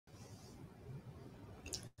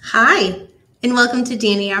Hi, and welcome to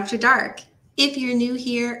Danny After Dark. If you're new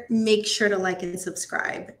here, make sure to like and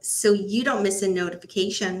subscribe so you don't miss a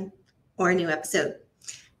notification or a new episode.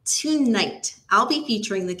 Tonight, I'll be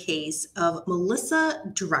featuring the case of Melissa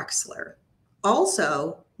Drexler,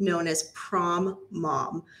 also known as Prom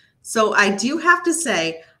Mom. So I do have to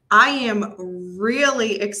say, I am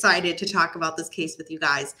really excited to talk about this case with you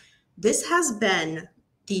guys. This has been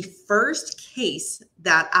the first case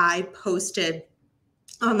that I posted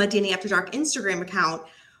on the Danny After Dark Instagram account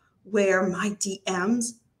where my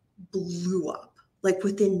DMs blew up, like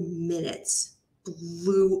within minutes,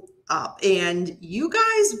 blew up. And you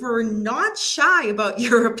guys were not shy about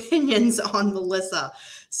your opinions on Melissa.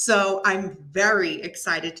 So I'm very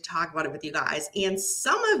excited to talk about it with you guys. And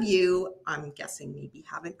some of you, I'm guessing, maybe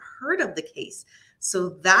haven't heard of the case. So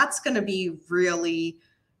that's going to be really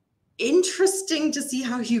interesting to see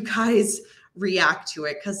how you guys react to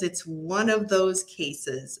it, because it's one of those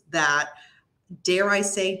cases that, dare I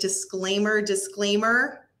say,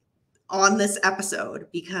 disclaimer on this episode,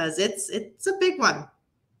 because it's a big one.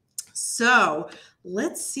 So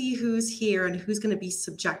let's see who's here and who's going to be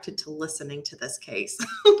subjected to listening to this case.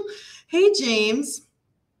 Hey, James.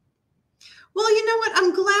 Well, you know what?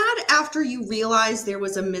 I'm glad after you realized there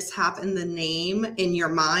was a mishap in the name in your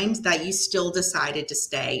mind that you still decided to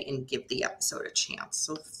stay and give the episode a chance.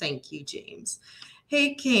 So thank you, James.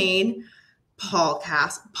 Hey, Kane. Paul,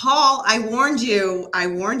 I warned you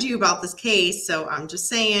about this case. So I'm just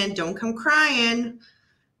saying, don't come crying.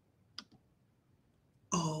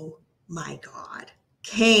 Oh my God.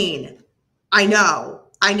 Kane. I know.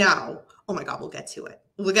 Oh my God, we'll get to it.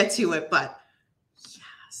 But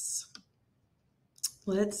yes.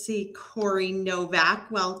 Let's see. Corey Novak,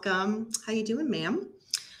 welcome. How you doing, ma'am?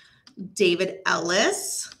 David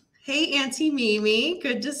Ellis. Hey, Auntie Mimi.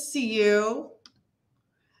 Good to see you.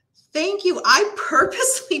 Thank you. I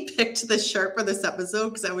purposely picked this shirt for this episode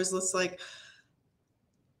because I was just like,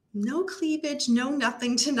 no cleavage, no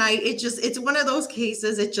nothing tonight. It's one of those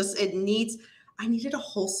cases. I needed a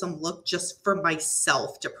wholesome look just for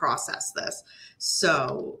myself to process this.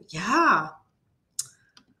 So yeah.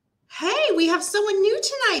 Hey, we have someone new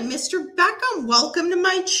tonight, Mr. Beckham. Welcome to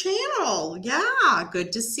my channel. Yeah,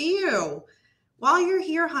 good to see you. While you're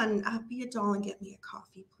here, hon, be a doll and get me a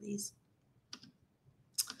coffee, please.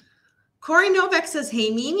 Corey Novak says,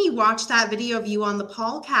 hey, Mimi, watched that video of you on the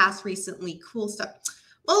podcast recently. Cool stuff.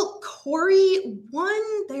 Well, Corey,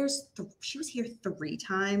 she was here 3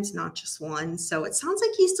 times, not just one. So it sounds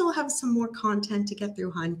like you still have some more content to get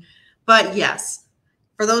through, hon. But yes,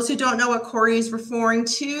 for those who don't know what Corey is referring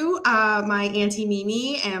to, my Auntie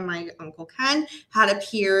Mimi and my Uncle Ken had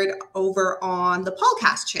appeared over on the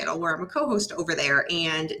podcast channel where I'm a co-host over there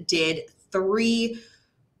and did 3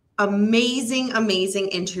 amazing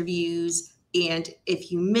interviews. And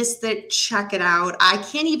if you missed it, check it out. I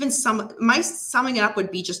can't even summing it up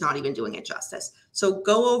would be just not even doing it justice. So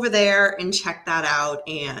go over there and check that out.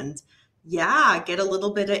 And yeah, get a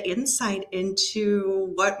little bit of insight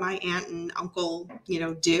into what my aunt and uncle,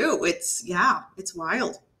 do. It's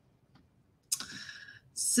wild.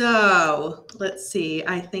 So let's see.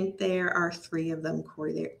 I think there are 3 of them,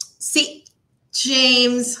 Corey, there. See,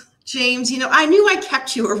 James, I knew I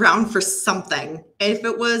kept you around for something. If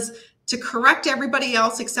it was to correct everybody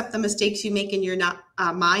else except the mistakes you make in your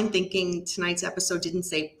mind, thinking tonight's episode didn't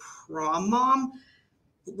say Prom Mom,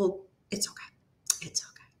 well, it's okay. It's okay.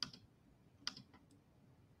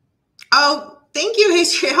 Oh, thank you,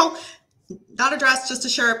 Israel. Not a dress, just a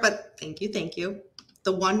shirt, but thank you.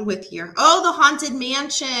 The one with your, the Haunted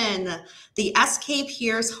Mansion. The SK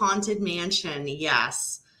Pierce Haunted Mansion,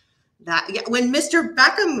 yes. When Mr.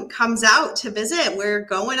 Beckham comes out to visit, we're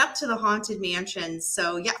going up to the Haunted Mansion.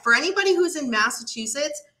 So yeah, for anybody who's in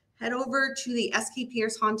Massachusetts, head over to the SK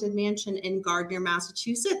Pierce Haunted Mansion in Gardner,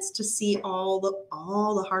 Massachusetts to see all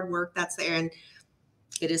the hard work that's there. And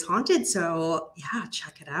it is haunted. So yeah,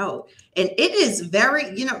 check it out. And it is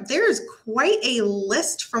very, there's quite a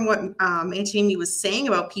list from what Auntie Amy was saying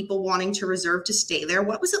about people wanting to reserve to stay there.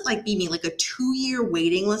 What was it like, Mimi? Like a 2-year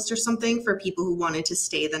waiting list or something for people who wanted to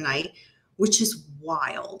stay the night, which is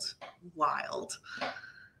wild.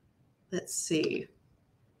 Let's see.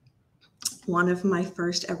 One of my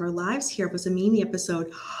first ever lives here was a Mimi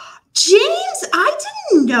episode. James, I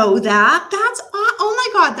didn't know that. That's, oh my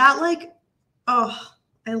God,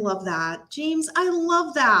 I love that. James, I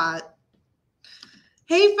love that.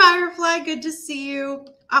 Hey, Firefly, good to see you.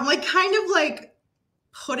 I'm kind of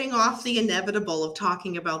putting off the inevitable of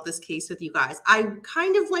talking about this case with you guys. I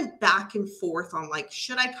kind of went back and forth on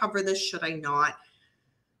should I cover this? Should I not?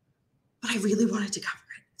 But I really wanted to cover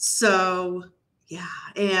it. So Yeah.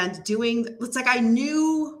 And it's like I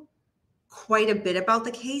knew quite a bit about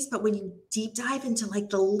the case, but when you deep dive into like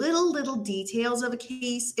the little details of a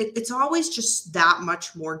case, it's always just that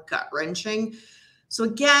much more gut wrenching. So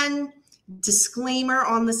again, disclaimer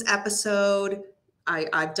on this episode,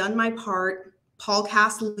 I've done my part. Paul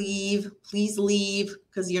cast leave, please leave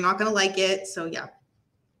because you're not going to like it. So yeah.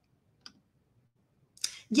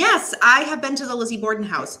 Yes, I have been to the Lizzie Borden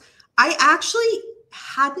house. I actually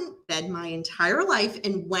hadn't been my entire life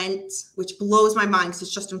and went, which blows my mind because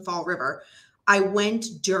it's just in Fall River. I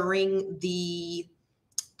went during the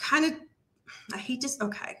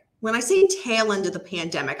when I say tail end of the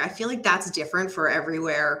pandemic, I feel like that's different for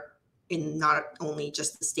everywhere in not only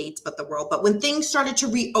just the States, but the world. But when things started to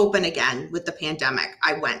reopen again with the pandemic,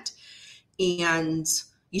 I went, and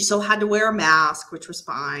you still had to wear a mask, which was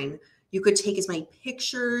fine. You could take as many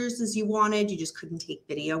pictures as you wanted. You just couldn't take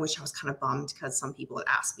video, which I was kind of bummed because some people had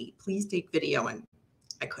asked me, please take video, and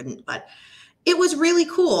I couldn't. But it was really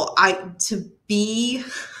cool. To be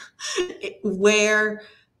where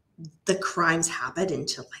the crimes happened and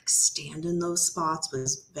to like stand in those spots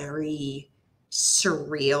was very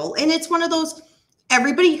surreal. And it's one of those,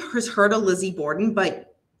 everybody has heard of Lizzie Borden,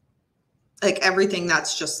 but like everything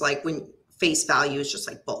that's just like when face value is just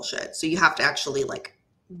like bullshit. So you have to actually like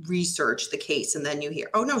research the case, and then you hear,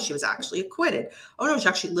 oh no, she was actually acquitted. Oh no, she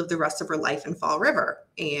actually lived the rest of her life in Fall River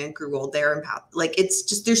and grew old there. And like, it's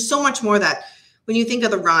just, there's so much more that when you think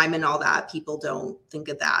of the rhyme and all that, people don't think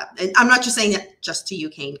of that. And I'm not just saying it just to you,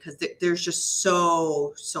 Kane, because there's just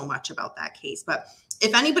so much about that case. But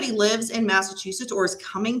if anybody lives in Massachusetts or is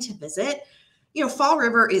coming to visit, Fall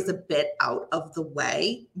River is a bit out of the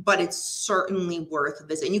way, but it's certainly worth a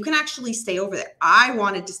visit. And you can actually stay over there. I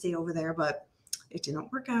wanted to stay over there, but it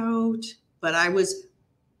didn't work out. But I was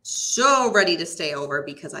so ready to stay over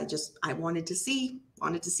because I wanted to see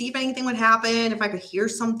if anything would happen, if I could hear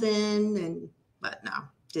something, but no,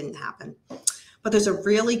 didn't happen. But there's a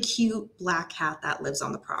really cute black cat that lives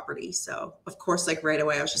on the property. So of course, like right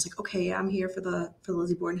away, I was just like, okay, yeah, I'm here for the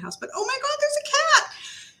Lizzie Borden house. But oh my God, there's a cat.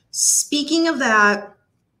 Speaking of that,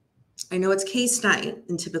 I know it's case night,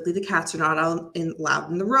 and typically the cats are not allowed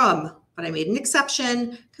in the room. But I made an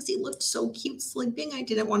exception because he looked so cute sleeping. I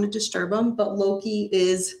didn't want to disturb him. But Loki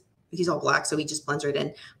he's all black, so he just blends right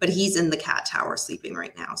in. But he's in the cat tower sleeping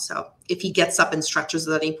right now. So if he gets up and stretches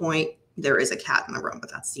at any point, there is a cat in the room,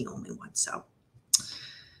 but that's the only one. So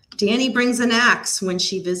Danny brings an axe when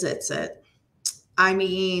she visits it. I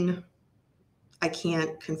mean, I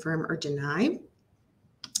can't confirm or deny.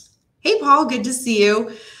 Hey, Paul, good to see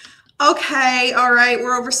you. Okay, all right,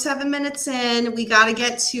 we're over 7 minutes in. We got to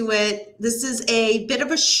get to it. This is a bit of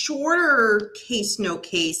a shorter case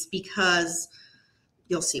because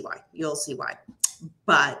you'll see why.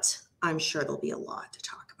 But I'm sure there'll be a lot to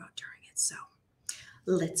talk about during it. So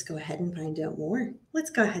let's go ahead and find out more. Let's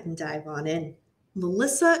go ahead and dive on in.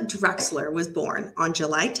 Melissa Drexler was born on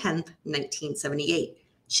July 10th, 1978.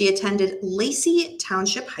 She attended Lacey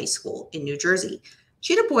Township High School in New Jersey.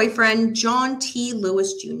 She had a boyfriend, John T.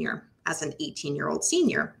 Lewis Jr., as an 18-year-old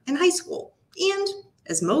senior in high school. And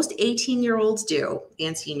as most 18-year-olds do,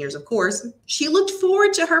 and seniors, of course, she looked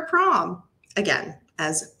forward to her prom. Again,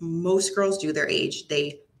 as most girls do their age,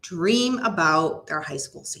 they dream about their high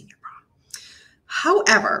school senior prom.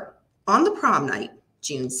 However, on the prom night,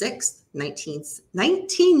 June 6th,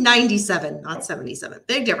 1997, not 77,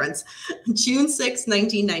 big difference, June 6th,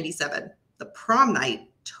 1997, the prom night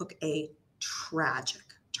took a tragic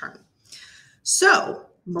turn. So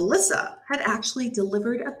Melissa had actually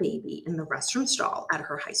delivered a baby in the restroom stall at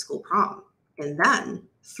her high school prom and then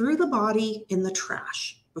threw the body in the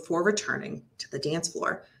trash before returning to the dance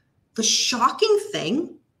floor. The shocking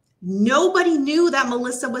thing, nobody knew that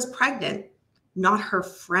Melissa was pregnant. Not her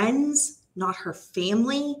friends, not her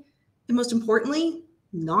family, and most importantly,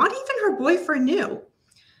 not even her boyfriend knew.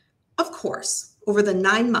 Of course, over the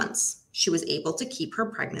 9 months, she was able to keep her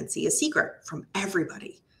pregnancy a secret from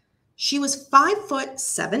everybody. She was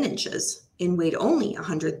 5'7" and weighed only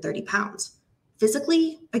 130 pounds.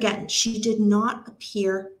 Physically, again, she did not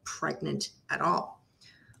appear pregnant at all.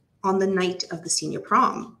 On the night of the senior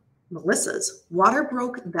prom, Melissa's water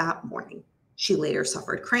broke that morning. She later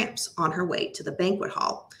suffered cramps on her way to the banquet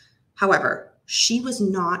hall. However, she was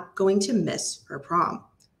not going to miss her prom.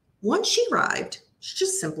 Once she arrived, she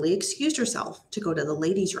just simply excused herself to go to the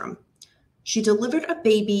ladies' room. She delivered a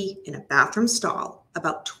baby in a bathroom stall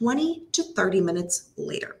about 20 to 30 minutes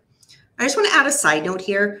later. I just want to add a side note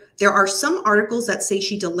here. There are some articles that say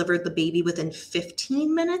she delivered the baby within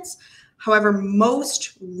 15 minutes. However,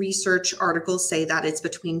 most research articles say that it's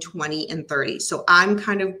between 20 and 30. So I'm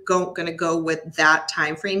kind of going to go with that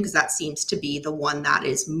time frame because that seems to be the one that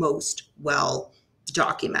is most well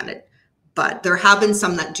documented. But there have been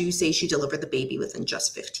some that do say she delivered the baby within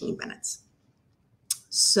just 15 minutes.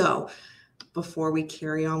 So before we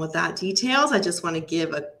carry on with that details, I just want to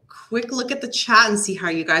give a quick look at the chat and see how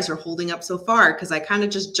you guys are holding up so far, because I kind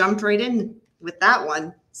of just jumped right in with that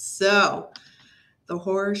one. So the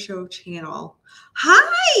Horror Show channel.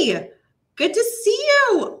 Hi, good to see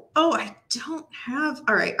you. Oh, I don't have,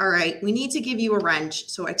 all right. We need to give you a wrench.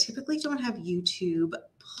 So I typically don't have YouTube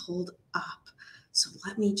pulled up. So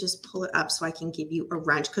let me just pull it up so I can give you a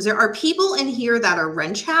wrench, because there are people in here that are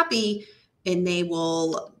wrench happy and they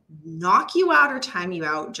will knock you out or time you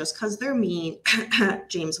out just because they're mean.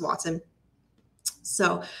 James Watson.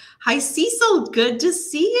 So hi, Cecil, good to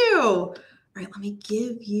see you. All right, let me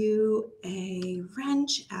give you a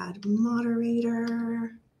wrench, add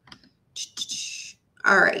moderator.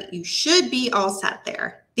 All right, you should be all set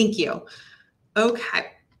there. Thank you. Okay.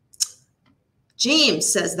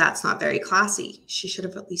 James says that's not very classy. She should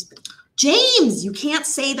have at least been. James, you can't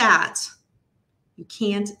say that. You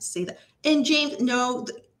can't say that. And James, no,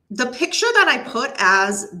 the picture that I put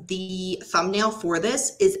as the thumbnail for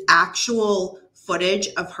this is actual footage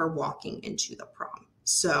of her walking into the prom.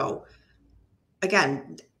 So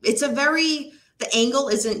again, it's the angle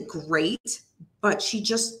isn't great, but she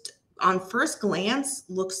just, on first glance,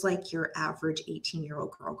 looks like your average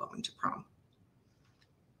 18-year-old girl going to prom.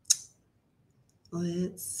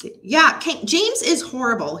 Let's see. Yeah, James is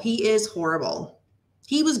horrible. He is horrible.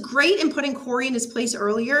 He was great in putting Corey in his place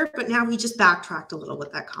earlier, but now he just backtracked a little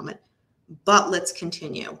with that comment. But let's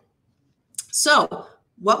continue. So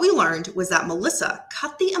what we learned was that Melissa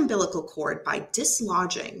cut the umbilical cord by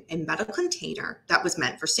dislodging a metal container that was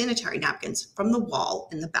meant for sanitary napkins from the wall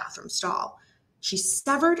in the bathroom stall. She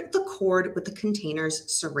severed the cord with the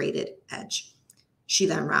container's serrated edge. She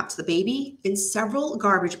then wrapped the baby in several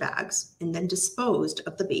garbage bags and then disposed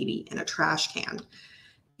of the baby in a trash can.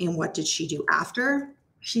 And what did she do after?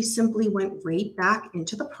 She simply went right back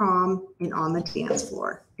into the prom and on the dance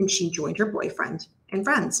floor, and she joined her boyfriend and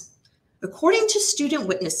friends. According to student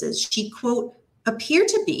witnesses, she, quote, appeared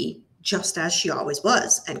to be just as she always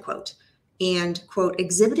was, end quote, and, quote,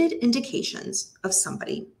 exhibited indications of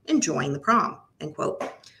somebody enjoying the prom, end quote.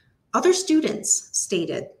 Other students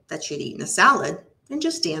stated that she had eaten a salad and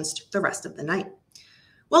just danced the rest of the night.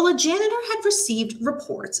 While a janitor had received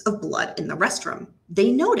reports of blood in the restroom,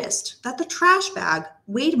 they noticed that the trash bag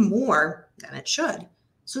weighed more than it should,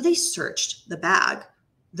 so they searched the bag.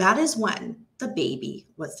 That is when the baby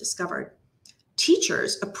was discovered.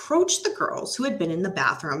 Teachers approached the girls who had been in the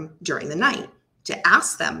bathroom during the night to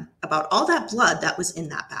ask them about all that blood that was in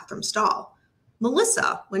that bathroom stall.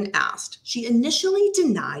 Melissa, when asked, she initially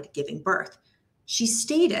denied giving birth. She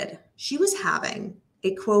stated she was having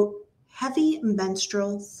a, quote, heavy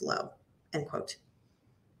menstrual flow, end quote.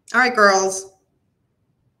 All right, girls.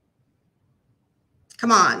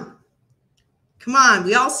 Come on. Come on.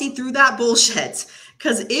 We all see through that bullshit.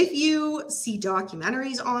 Because if you see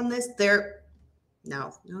documentaries on this,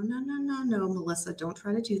 no, Melissa, don't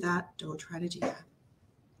try to do that. Don't try to do that.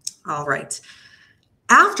 All right.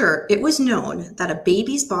 After it was known that a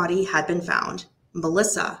baby's body had been found,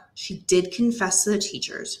 Melissa, she did confess to the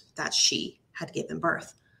teachers that she had given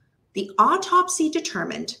birth. The autopsy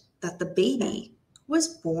determined that the baby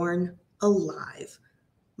was born alive.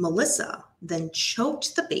 Melissa then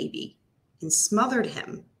choked the baby and smothered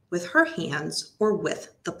him with her hands or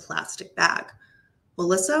with the plastic bag.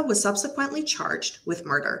 Melissa was subsequently charged with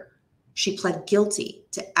murder. She pled guilty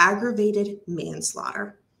to aggravated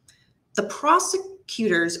manslaughter. The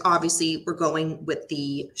prosecutors obviously were going with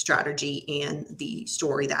the strategy and the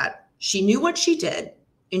story that she knew what she did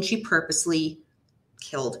and she purposely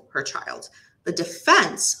killed her child. The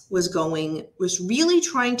defense was really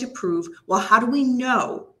trying to prove, well, how do we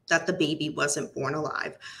know that the baby wasn't born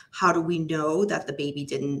alive? How do we know that the baby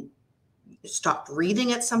didn't stop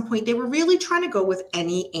breathing at some point? They were really trying to go with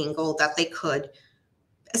any angle that they could,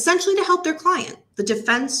 essentially to help their client. The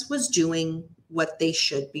defense was doing what they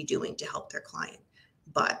should be doing to help their client.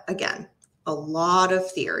 But again, a lot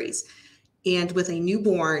of theories. And with a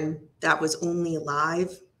newborn that was only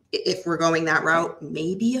alive, if we're going that route,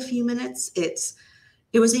 maybe a few minutes,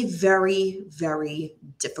 it was a very, very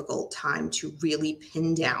difficult time to really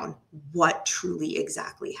pin down what truly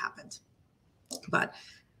exactly happened. But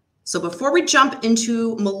so before we jump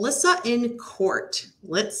into Melissa in court,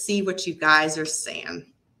 let's see what you guys are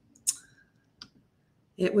saying.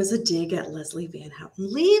 It was a dig at Leslie Van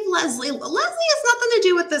Houten. Leave Leslie. Leslie has nothing to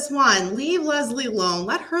do with this one. Leave Leslie alone.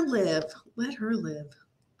 Let her live. Let her live.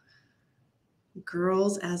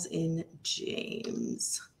 Girls as in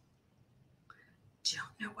James.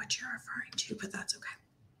 Don't know what you're referring to, but that's okay.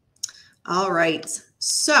 All right.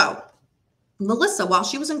 So Melissa, while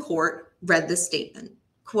she was in court, read this statement.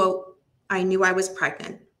 Quote, I knew I was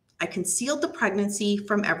pregnant. I concealed the pregnancy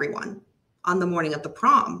from everyone. On the morning of the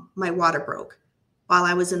prom, my water broke. While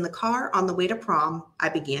I was in the car on the way to prom, I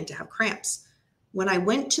began to have cramps. When I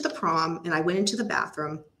went to the prom and I went into the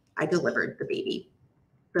bathroom, I delivered the baby.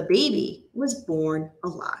 The baby was born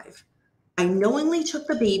alive. I knowingly took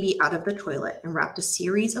the baby out of the toilet and wrapped a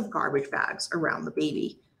series of garbage bags around the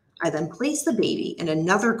baby. I then placed the baby in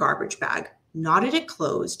another garbage bag, knotted it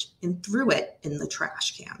closed, and threw it in the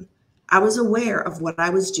trash can. I was aware of what I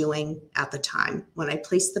was doing at the time when I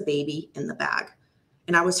placed the baby in the bag.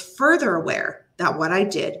 And I was further aware that what I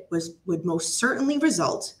did would most certainly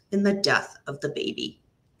result in the death of the baby,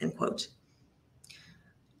 end quote.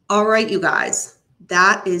 All right, you guys,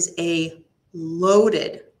 that is a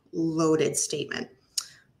loaded statement.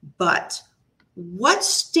 But what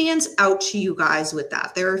stands out to you guys with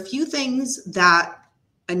that? There are a few things that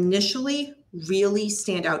initially really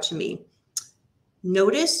stand out to me.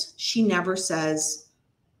 Notice she never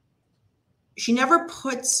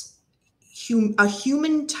puts a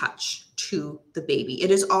human touch to the baby.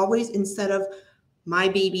 It is always, instead of my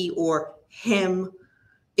baby or him,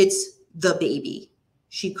 it's the baby.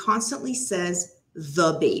 She constantly says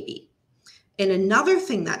the baby. And another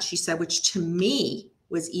thing that she said, which to me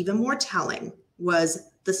was even more telling,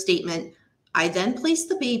 was the statement, I then placed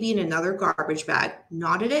the baby in another garbage bag,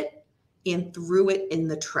 knotted it, and threw it in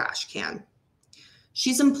the trash can.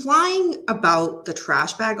 She's implying about the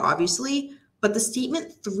trash bag, obviously, but the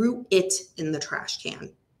statement threw it in the trash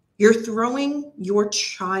can. You're throwing your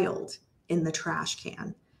child in the trash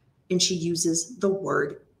can, and she uses the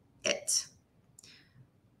word it.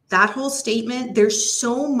 That whole statement, there's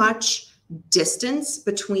so much distance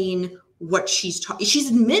between what she's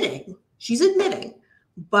admitting,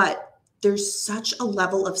 but there's such a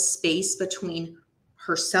level of space between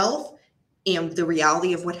herself and the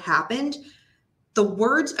reality of what happened. The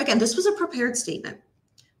words, again, this was a prepared statement.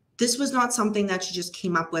 This was not something that she just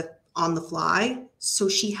came up with on the fly. So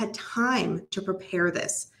she had time to prepare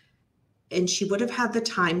this, and she would have had the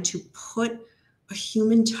time to put a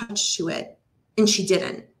human touch to it, and she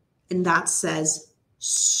didn't. And that says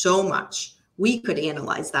so much. We could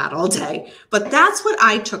analyze that all day, but that's what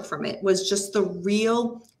I took from it, was just the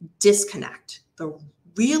real disconnect, the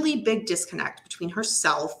really big disconnect between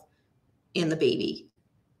herself and the baby.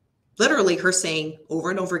 Literally her saying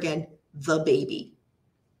over and over again, the baby.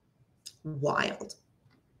 Wild.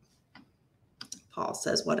 Paul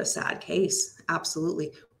says, what a sad case.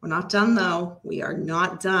 Absolutely. We're not done though. We are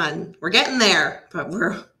not done. We're getting there, but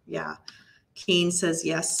yeah. Kane says,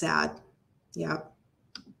 yes, sad. Yeah.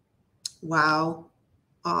 Wow.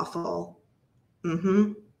 Awful.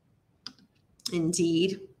 Mm-hmm.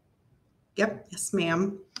 Indeed. Yep. Yes,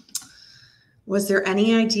 ma'am. Was there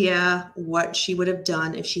any idea what she would have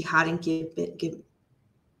done if she hadn't given?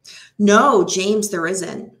 No, James, there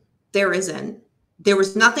isn't. There isn't. There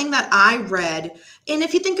was nothing that I read. And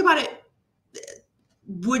if you think about it,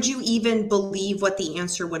 would you even believe what the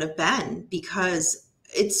answer would have been? Because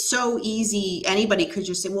it's so easy. Anybody could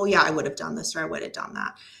just say, well, yeah, I would have done this or I would have done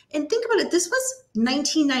that. And think about it. This was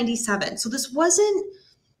 1997. So this wasn't,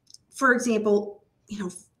 for example,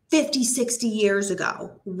 50, 60 years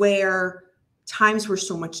ago, where times were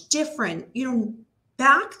so much different.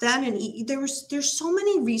 Back then, and there's so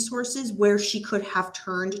many resources where she could have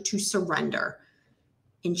turned to surrender,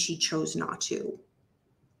 and she chose not to.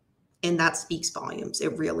 And that speaks volumes.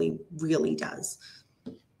 It really, really does.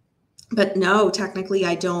 But no, technically,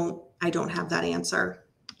 I don't have that answer.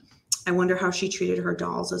 I wonder how she treated her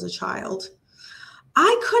dolls as a child.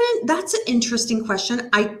 That's an interesting question.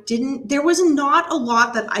 There was not a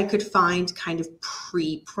lot that I could find kind of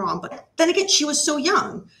pre-prom, but then again, she was so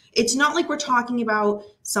young. It's not like we're talking about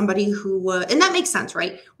somebody who, and that makes sense,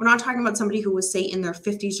 right? We're not talking about somebody who was, say, in their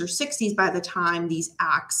 50s or 60s by the time these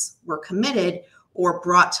acts were committed or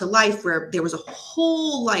brought to life, where there was a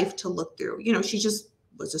whole life to look through. She just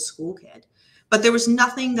was a school kid. But there was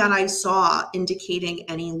nothing that I saw indicating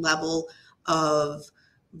any level of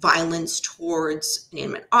violence towards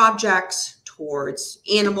inanimate objects, towards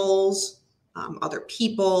animals, other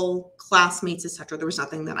people, classmates, etc. There was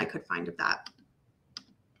nothing that I could find of that.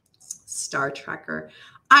 Star Trekker.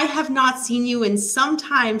 I have not seen you in some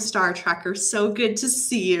time, Star Trekker. So good to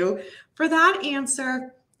see you. For that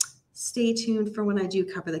answer, stay tuned for when I do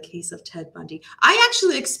cover the case of Ted Bundy. I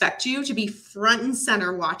actually expect you to be front and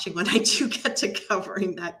center watching when I do get to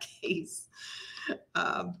covering that case.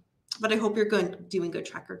 But I hope you're doing good,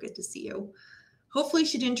 Tracker. Good to see you. Hopefully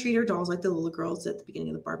she didn't treat her dolls like the little girls at the beginning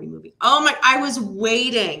of the Barbie movie. Oh my, I was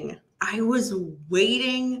waiting right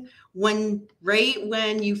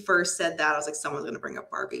when you first said that. I was like, someone's going to bring up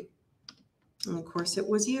Barbie. And of course it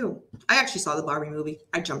was you. I actually saw the Barbie movie.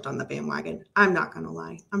 I jumped on the bandwagon. I'm not going to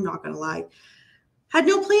lie. Had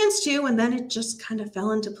no plans to, and then it just kind of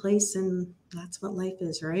fell into place, and that's what life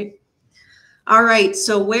is, right? All right.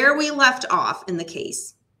 So where we left off in the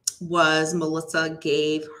case was Melissa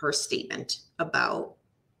gave her statement about,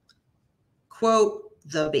 quote,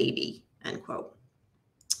 the baby, end quote.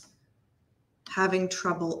 Having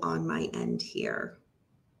trouble on my end here.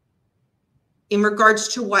 In regards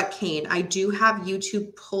to what, Kane, I do have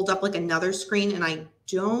YouTube pulled up like another screen, and I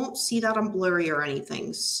don't see that on blurry or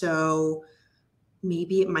anything. So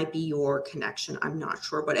maybe it might be your connection. I'm not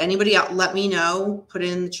sure. But anybody out, let me know. Put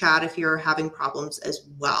it in the chat if you're having problems as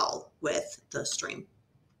well with the stream.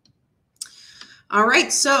 All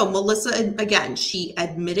right. So Melissa, again, she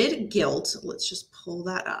admitted guilt. Let's just pull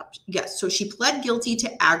that up. Yes. So she pled guilty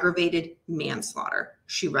to aggravated manslaughter.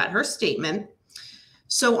 She read her statement.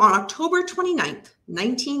 So on October 29th,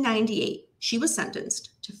 1998, she was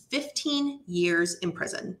sentenced to 15 years in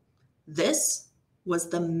prison. This was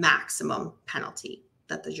the maximum penalty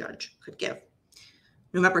that the judge could give.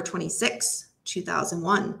 November 26,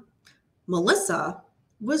 2001, Melissa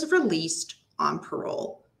was released on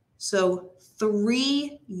parole. So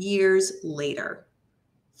 3 years later,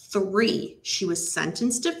 she was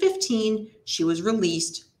sentenced to 15. She was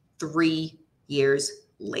released 3 years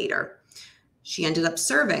later. She ended up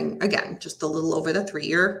serving, again, just a little over the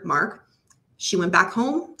 3-year mark. She went back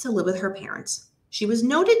home to live with her parents. She was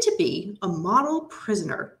noted to be a model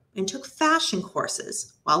prisoner and took fashion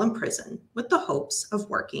courses while in prison with the hopes of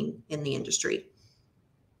working in the industry.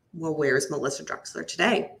 Well, where's Melissa Drexler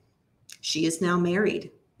today? She is now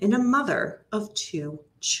married and a mother of 2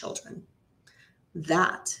 children.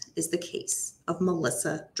 That is the case of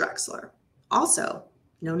Melissa Drexler, also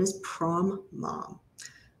known as Prom Mom.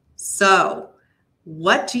 So,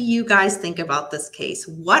 what do you guys think about this case?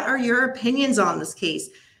 What are your opinions on this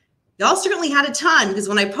case? Y'all certainly had a ton, because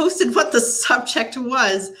when I posted what the subject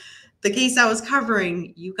was, the case I was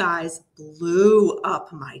covering, you guys blew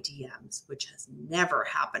up my DMs, which has never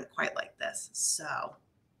happened quite like this. So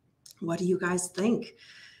what do you guys think?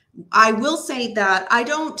 I will say that I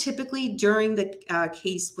don't typically, during the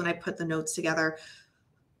case, when I put the notes together,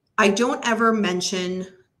 I don't ever mention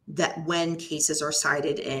that when cases are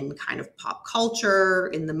cited in kind of pop culture,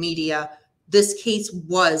 in the media. This case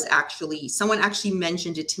was actually, someone actually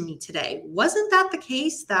mentioned it to me today. Wasn't that the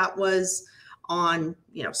case that was on,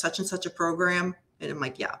 such and such a program? And I'm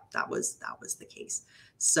like, yeah, that was the case.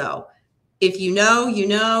 So if you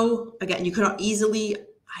know, again, you can easily,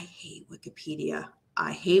 I hate Wikipedia,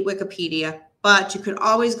 but you could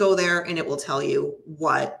always go there and it will tell you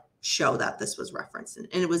what show that this was referenced in.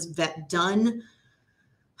 And it was done,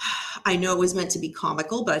 I know it was meant to be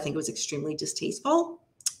comical, but I think it was extremely distasteful.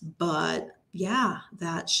 But yeah,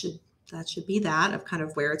 that should be that of kind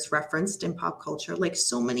of where it's referenced in pop culture, like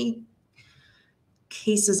so many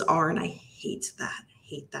cases are, and I hate that.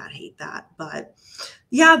 But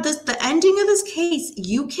yeah, the ending of this case,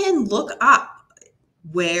 you can look up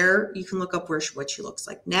what she looks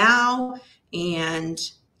like now. And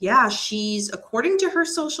yeah, she's, according to her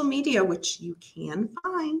social media, which you can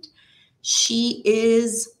find, she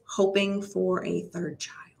is hoping for a 3rd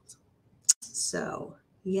child. So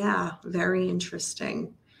yeah, very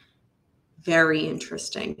interesting. Very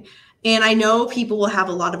interesting. And I know people will have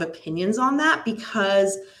a lot of opinions on that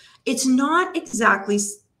because it's not exactly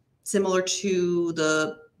similar to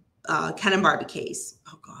the Ken and Barbie case.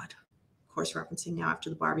 Oh God, of course, referencing now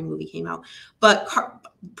after the Barbie movie came out. But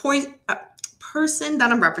person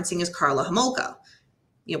that I'm referencing is Karla Homolka.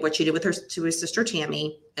 What she did with to her sister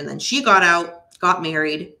Tammy, and then she got out, got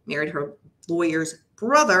married her lawyer's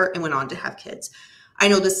brother, and went on to have kids. I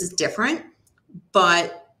know this is different,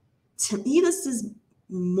 but to me, this is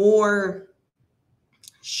more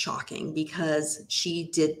shocking because she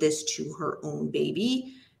did this to her own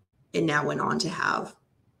baby and now went on to have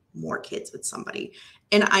more kids with somebody.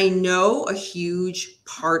 And I know a huge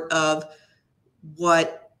part of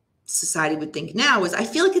what society would think now is, I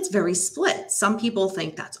feel like it's very split. Some people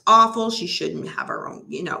think that's awful. She shouldn't have her own,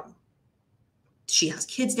 she has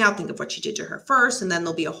kids now. Think of what she did to her first. And then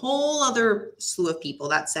there'll be a whole other slew of people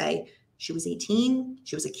that say she was 18.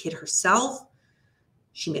 She was a kid herself.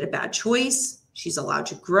 She made a bad choice. She's allowed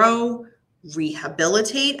to grow.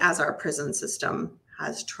 rehabilitate, as our prison system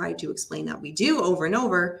has tried to explain that we do over and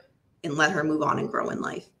over, and let her move on and grow in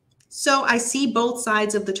life. So I see both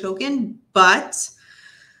sides of the token, but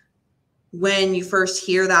when you first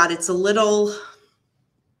hear that, it's a little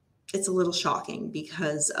shocking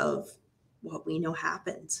because of what we know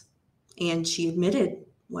happened. And she admitted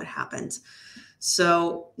what happened.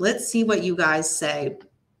 So let's see what you guys say.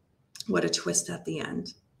 What a twist at the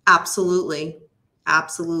end. Absolutely.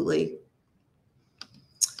 Absolutely.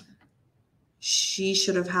 She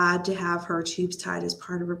should have had to have her tubes tied as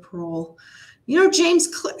part of her parole. You know, James,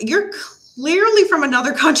 you're clearly from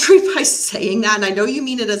another country by saying that. And I know you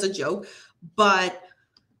mean it as a joke, but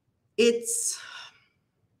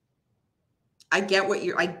I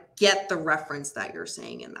get the reference that you're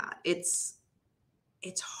saying in that. It's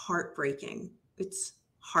heartbreaking. It's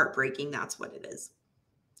heartbreaking. That's what it is.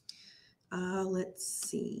 Let's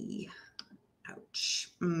see.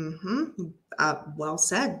 Ouch. Well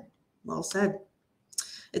said. Well said.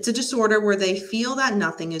 It's a disorder where they feel that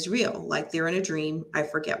nothing is real, like they're in a dream. I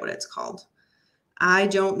forget what it's called. I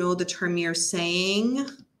don't know the term you're saying,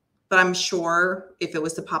 but I'm sure if it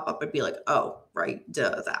was to pop up, I'd be like, oh, right,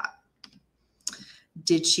 duh, that.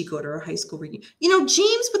 Did she go to her high school reunion? You know,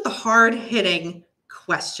 James with the hard-hitting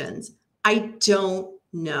questions. I don't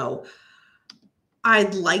know.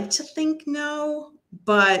 I'd like to think no,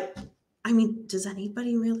 but I mean, does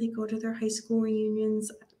anybody really go to their high school reunions?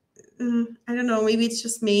 I don't know. Maybe it's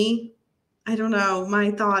just me. I don't know. My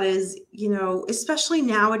thought is, you know, especially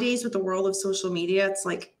nowadays with the world of social media, it's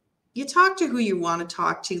like you talk to who you want to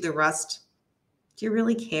talk to. The rest, do you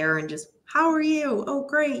really care? And just, how are you? Oh,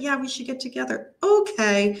 great. Yeah, we should get together.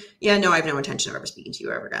 Okay. Yeah, no, I have no intention of ever speaking to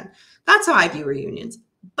you ever again. That's how I view reunions.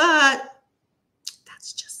 But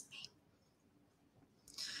that's just me.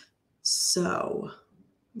 So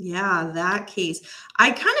yeah, that case.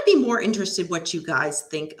 I'd kind of be more interested what you guys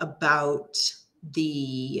think about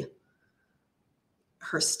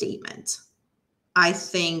her statement. I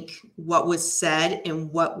think what was said and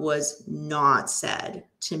what was not said,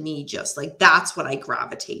 to me, just like that's what I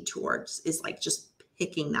gravitate towards, is like just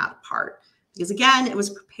picking that apart. Because again, it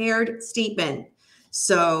was a prepared statement.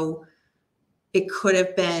 So it could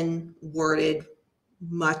have been worded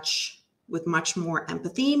with much more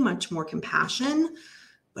empathy, much more compassion,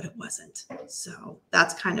 but it wasn't. So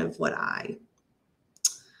that's kind of what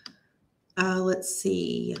let's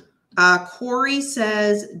see. Corey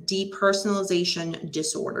says depersonalization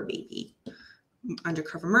disorder, baby.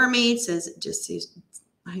 Undercover Mermaid says,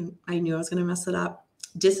 I knew I was going to mess it up.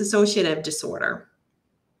 Dissociative disorder.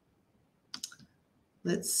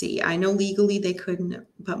 Let's see. I know legally they couldn't,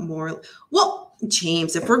 but more. Well,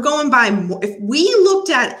 James, if we're going by more, if we looked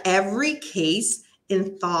at every case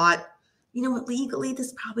and thought, you know what, legally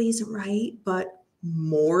this probably isn't right, but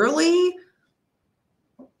morally,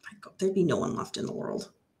 my God, there'd be no one left in the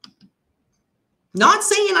world. Not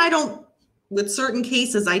saying I don't, with certain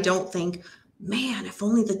cases, I don't think, man, if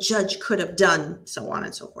only the judge could have done so on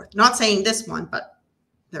and so forth. Not saying this one, but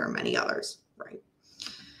there are many others, right?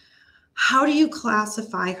 How do you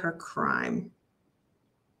classify her crime?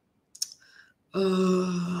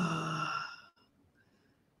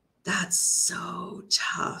 That's so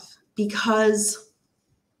tough, because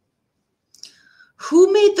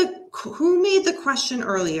who made the question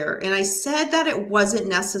earlier? And I said that it wasn't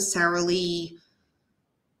necessarily,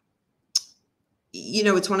 you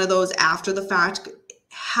know, it's one of those after the fact.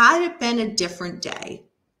 Had it been a different day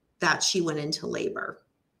that she went into labor,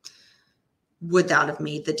 would that have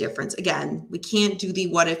made the difference? Again, we can't do the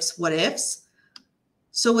what ifs.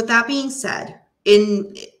 So with that being said,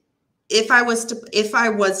 if I was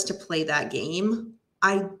to play that game,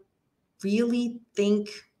 I really think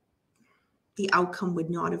the outcome would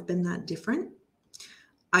not have been that different.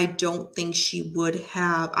 I don't think she would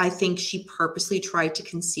have. I think she purposely tried to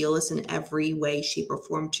conceal this in every way, shape, or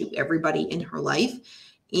form to everybody in her life.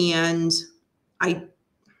 And I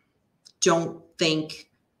don't think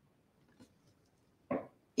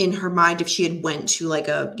in her mind, if she had went to like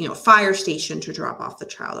a, you know, fire station to drop off the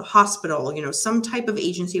child, a hospital, you know, some type of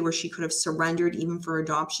agency where she could have surrendered even for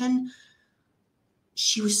adoption.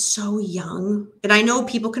 She was so young. And I know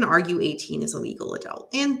people can argue 18 is a legal adult,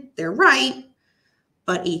 and they're right.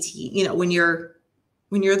 But 18, you know, when you're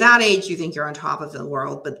that age, you think you're on top of the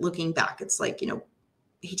world. But looking back, it's like, you know,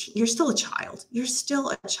 18, you're still a child. You're still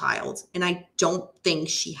a child. And I don't think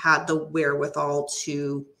she had the wherewithal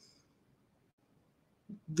to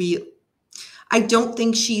I don't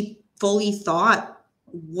think she fully thought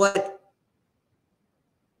what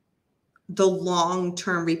the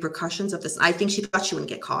long-term repercussions of this. I think she thought she wouldn't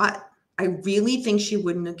get caught. I really think she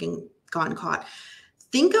wouldn't have gotten caught.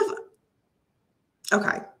 Think of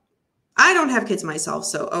Okay. I don't have kids myself,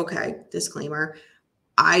 so okay, disclaimer.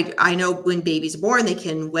 I know when babies are born, they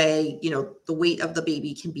can weigh, the weight of the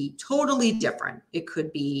baby can be totally different. It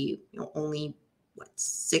could be, only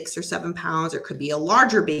 6 or 7 pounds, or it could be a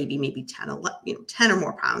larger baby, maybe 10, 11, 10 or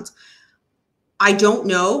more pounds. I don't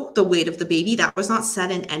know the weight of the baby. That was not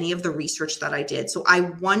said in any of the research that I did. So I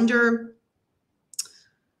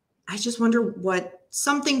just wonder what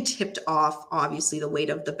something tipped off, obviously, the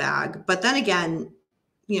weight of the bag. But then again,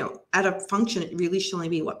 at a function, it really should only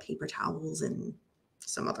be paper towels and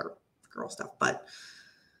some other girl stuff. But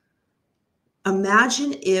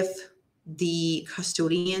imagine if the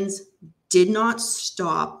custodians did not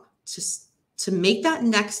stop to make that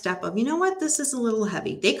next step of, this is a little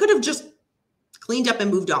heavy. They could have just cleaned up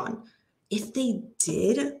and moved on. If they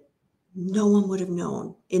did, no one would have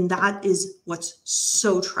known. And that is what's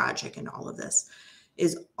so tragic in all of this,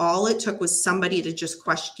 is all it took was somebody to just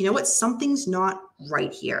question, something's not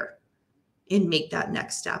right here, and make that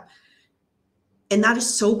next step. And that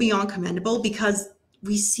is so beyond commendable, because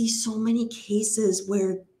we see so many cases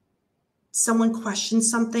where someone questions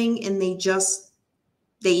something and they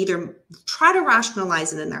either try to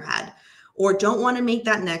rationalize it in their head, or don't want to make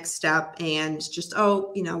that next step and just,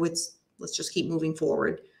 let's just keep moving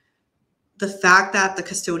forward. The fact that the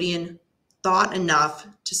custodian thought enough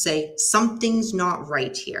to say, something's not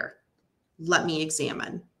right here, let me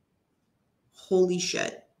examine. Holy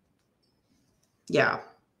shit. Yeah.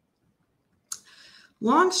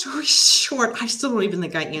 Long story short, I still don't even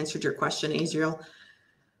think I answered your question, Azriel.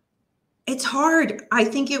 It's hard. I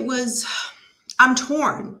think I'm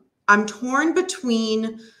torn. I'm torn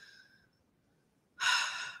between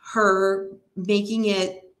her making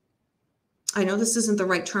it, I know this isn't the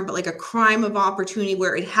right term, but like a crime of opportunity,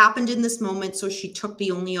 where it happened in this moment, so she took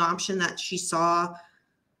the only option that she saw,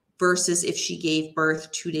 versus if she gave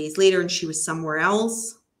birth 2 days later and she was somewhere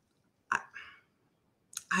else.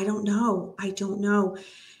 I don't know.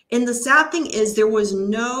 And the sad thing is, there was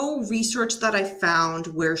no research that I found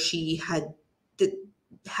where she had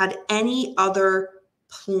any other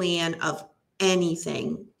plan of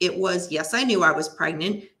anything. It was, yes, I knew I was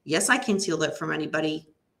pregnant. Yes, I concealed it from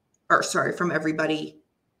from everybody.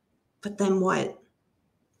 But then what?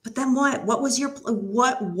 What was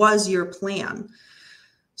your plan?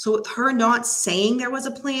 So with her not saying there was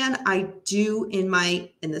a plan, I do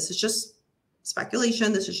and this is just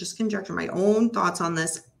speculation, this is just conjecture, my own thoughts on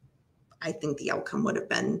this, I think the outcome would have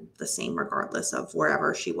been the same regardless of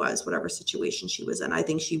wherever she was, whatever situation she was in. I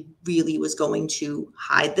think she really was going to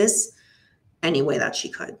hide this any way that she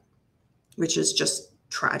could, which is just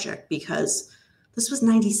tragic, because this was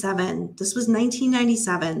 97. This was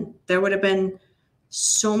 1997. There would have been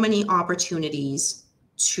so many opportunities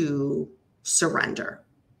to surrender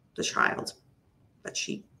the child, but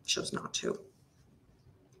she chose not to.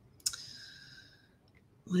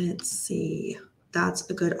 Let's see. That's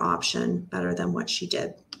a good option. Better than what she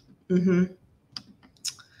did.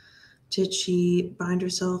 Did she bind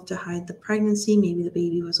herself to hide the pregnancy? Maybe the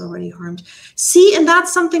baby was already harmed. See, and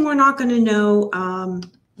that's something we're not going to know.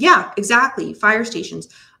 Yeah, exactly. Fire stations.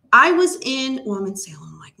 I'm in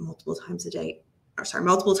Salem like multiple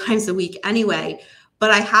times a week anyway.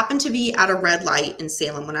 But I happened to be at a red light in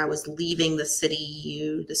Salem when I was leaving the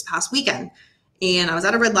city this past weekend. And I was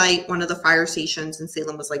at a red light. One of the fire stations in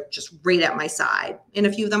Salem was like just right at my side. And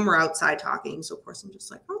a few of them were outside talking. So of course I'm just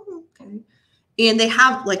like, oh, okay. And they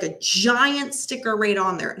have like a giant sticker right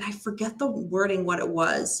on there. And I forget the wording, what it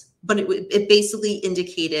was, but it basically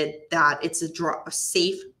indicated that it's a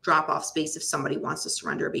safe drop-off space if somebody wants to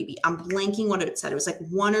surrender a baby. I'm blanking what it said. It was like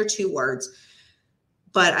 1 or 2 words.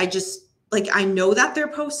 But I know that they're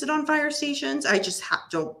posted on fire stations. I just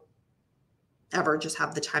don't ever just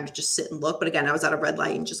have the time to just sit and look. But again, I was at a red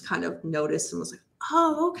light and just kind of noticed and was like,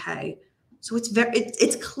 oh, okay. So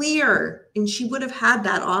it's clear, and she would have had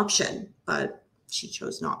that option, but she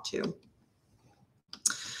chose not to.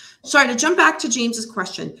 Sorry, to jump back to James's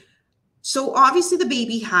question. So obviously the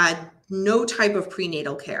baby had no type of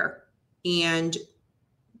prenatal care, and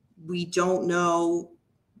we don't know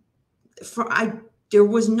there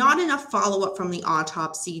was not enough follow-up from the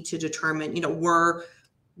autopsy to determine, were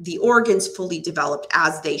the organs fully developed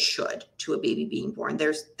as they should to a baby being born.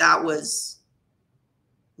 That was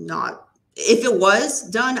not, if it was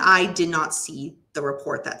done, I did not see the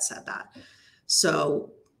report that said that.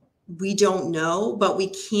 So we don't know, but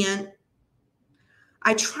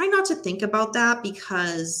I try not to think about that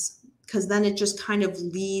because then it just kind of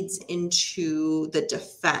leads into the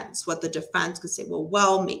defense. What the defense could say,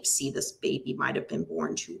 well, maybe this baby might have been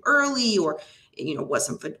born too early, or,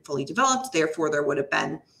 wasn't fully developed. Therefore, there would have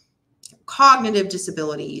been cognitive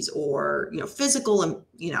disabilities or, physical and,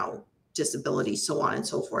 disabilities, so on and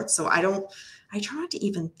so forth. So I try not to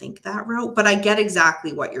even think that route, but I get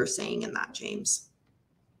exactly what you're saying in that, James.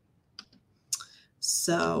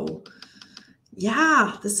 So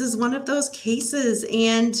yeah, this is one of those cases.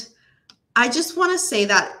 And I just want to say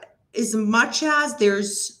that as much as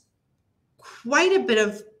there's quite a bit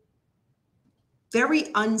of very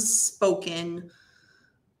unspoken,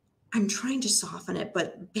 I'm trying to soften it,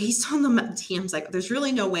 but based on the TM's, like, there's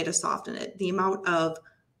really no way to soften it. The amount of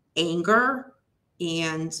anger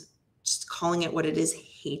and just calling it what it is,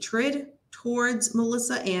 hatred towards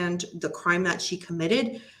Melissa and the crime that she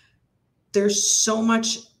committed. There's so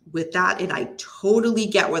much with that. And I totally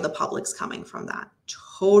get where the public's coming from that.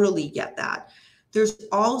 Totally get that. There's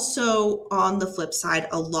also, on the flip side,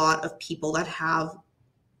 a lot of people that have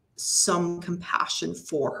some compassion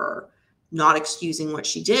for her, not excusing what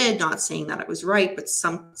she did, not saying that it was right, but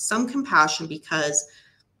some compassion, because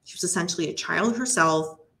she was essentially a child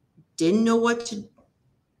herself, didn't know what to,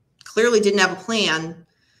 clearly didn't have a plan,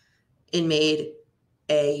 and made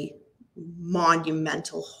a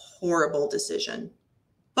monumental, horrible decision.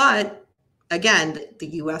 But again, the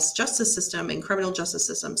US justice system and criminal justice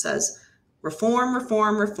system says reform,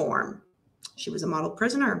 reform, reform. She was a model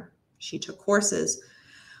prisoner. She took courses.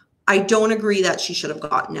 I don't agree that she should have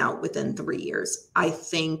gotten out within 3 years. I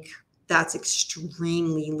think that's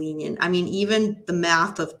extremely lenient. I mean, even the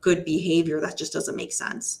math of good behavior, that just doesn't make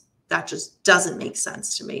sense. That just doesn't make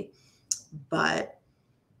sense to me. But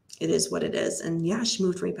it is what it is. And yeah, she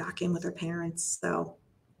moved right back in with her parents. So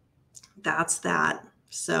that's that.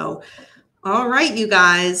 So, all right, you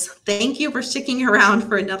guys, thank you for sticking around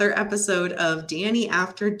for another episode of Danny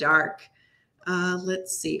After Dark.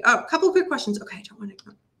 Let's see. Oh, a couple of quick questions. Okay, I don't want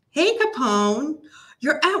to. Hey, Capone,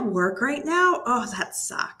 you're at work right now? Oh, that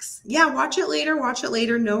sucks. Yeah, watch it later. Watch it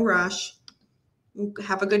later. No rush.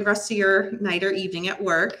 Have a good rest of your night or evening at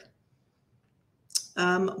work.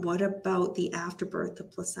 What about the afterbirth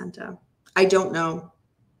of placenta? I don't know.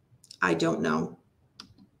 I don't know.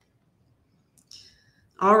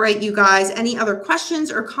 All right, you guys, any other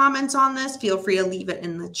questions or comments on this? Feel free to leave it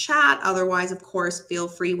in the chat. Otherwise, of course, feel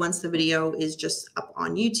free, once the video is just up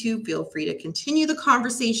on YouTube, feel free to continue the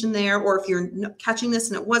conversation there. Or if you're catching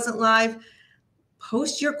this and it wasn't live,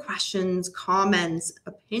 post your questions, comments,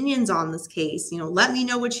 opinions on this case. Let me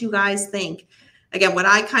know what you guys think. Again, what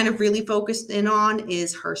I kind of really focused in on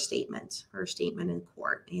is her statement in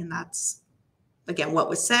court. And that's, again, what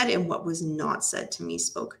was said and what was not said to me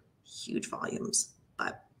spoke huge volumes.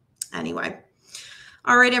 But anyway,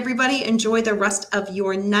 all right, everybody, enjoy the rest of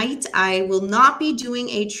your night. I will not be doing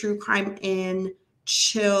a true crime and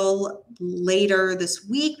chill later this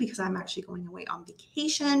week because I'm actually going away on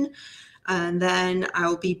vacation. And then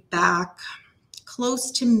I'll be back close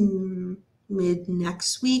to mid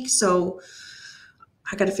next week. So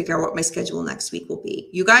I got to figure out what my schedule next week will be.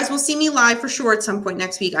 You guys will see me live for sure at some point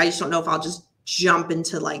next week. I just don't know if I'll just jump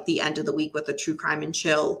into like the end of the week with a true crime and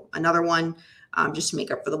chill, another one. Just to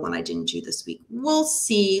make up for the one I didn't do this week. We'll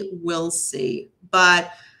see. We'll see.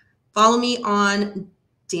 But follow me on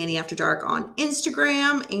Danny After Dark on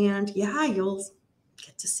Instagram. And yeah, you'll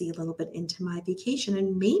get to see a little bit into my vacation.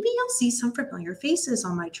 And maybe you'll see some familiar faces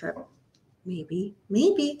on my trip. Maybe.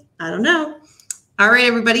 I don't know. All right,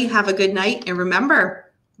 everybody, have a good night. And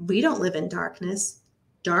remember, we don't live in darkness.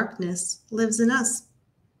 Darkness lives in us.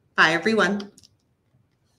 Bye, everyone.